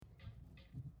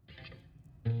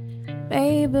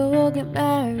Maybe we'll get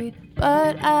married,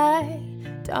 but I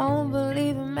don't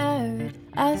believe in marriage.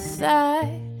 I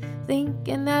sigh,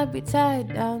 thinking I'd be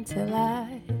tied down till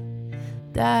I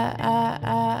die.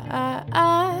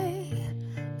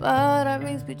 But our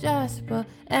rings be Jasper,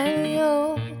 and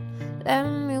you let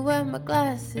me wear my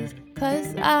glasses,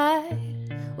 'cause I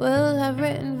will have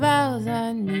written vows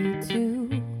I need to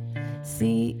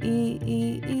see.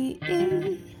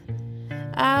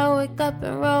 I wake up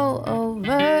and roll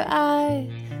over. I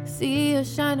see your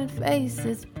shining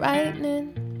faces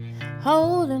brightening,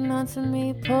 holding on to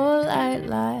me polite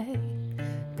like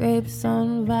grapes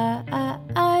on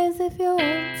vines. If you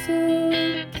want to,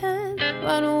 you can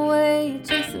run away,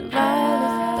 chasing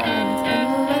violets, diamonds, and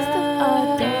the rest of our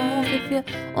days. If you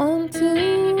want to,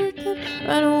 you can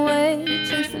run away,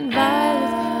 chasing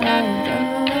violets, diamonds, and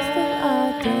the rest of our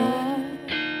days.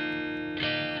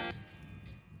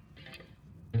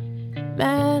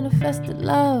 Manifested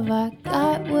love I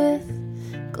got with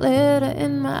glitter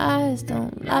in my eyes.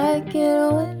 Don't like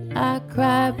it when I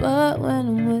cry, but when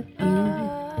I'm with you,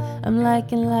 I'm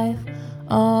liking life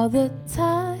all the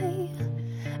time.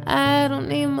 I don't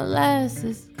need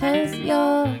molasses, 'cause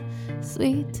you're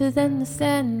sweeter than the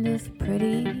sand is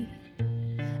pretty.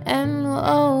 And we'll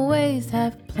always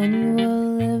have plenty,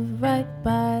 we'll live right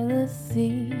by the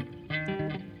sea.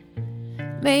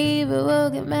 Maybe we'll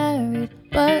get married,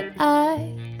 but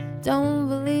I don't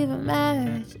believe in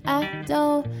marriage. I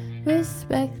don't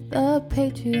respect the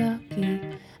patriarchy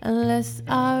unless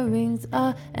our rings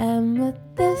are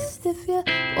amethyst. If you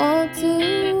want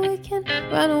to, we can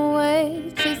run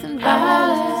away, chasing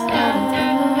violets, diamonds,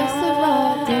 and the rest of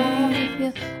our days. If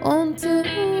you want to,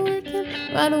 we can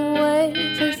run away,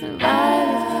 chasing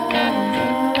violets, diamonds,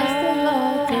 and the rest of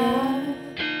our days.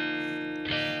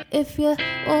 If you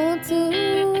want to,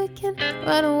 we can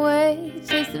run away,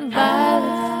 chasing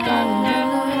violets, diamonds, and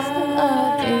the rest of our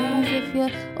days. If you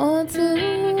want to,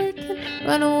 we can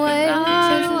run away,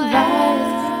 chasing violets.